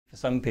For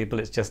some people,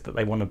 it's just that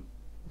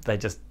they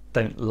just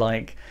don't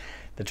like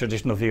the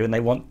traditional view, and they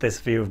want this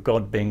view of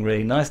God being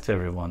really nice to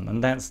everyone,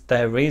 and that's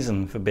their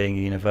reason for being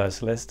a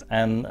universalist.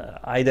 And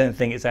I don't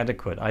think it's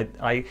adequate.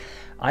 I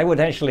would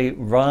actually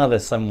rather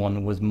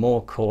someone was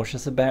more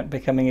cautious about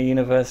becoming a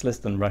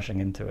universalist than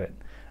rushing into it.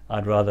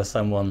 I'd rather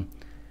someone,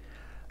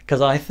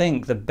 because I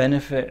think the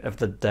benefit of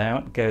the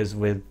doubt goes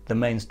with the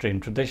mainstream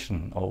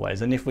tradition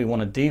always, and if we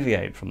want to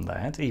deviate from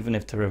that, even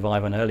if to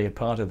revive an earlier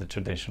part of the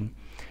tradition,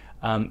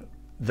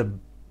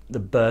 the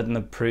burden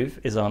of proof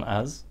is on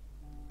us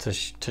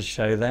to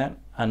show that,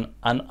 and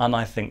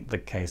I think the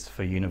case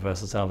for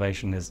universal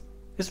salvation is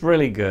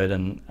really good,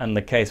 and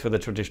the case for the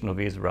traditional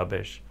view is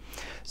rubbish.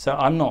 So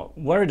I'm not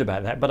worried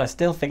about that, but I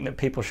still think that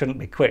people shouldn't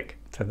be quick.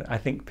 I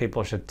think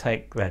people should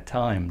take their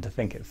time to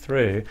think it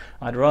through.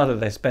 I'd rather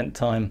they spent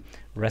time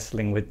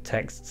wrestling with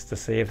texts to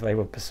see if they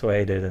were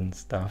persuaded and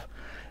stuff,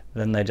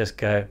 than they just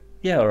go,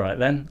 yeah, all right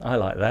then, I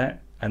like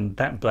that, and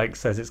that bloke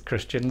says it's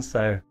Christian,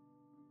 so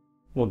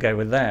we'll go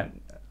with that.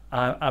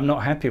 I'm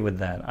not happy with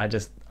that.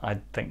 I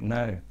think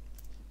no.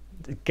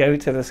 Go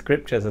to the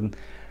scriptures and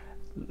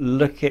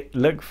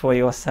look for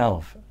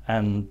yourself,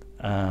 and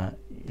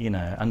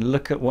and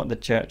look at what the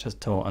church has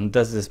taught, and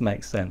does this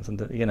make sense?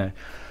 And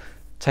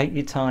take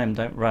your time,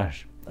 don't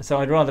rush. So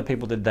I'd rather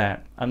people did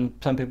that, and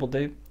some people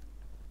do,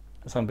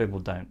 some people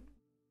don't.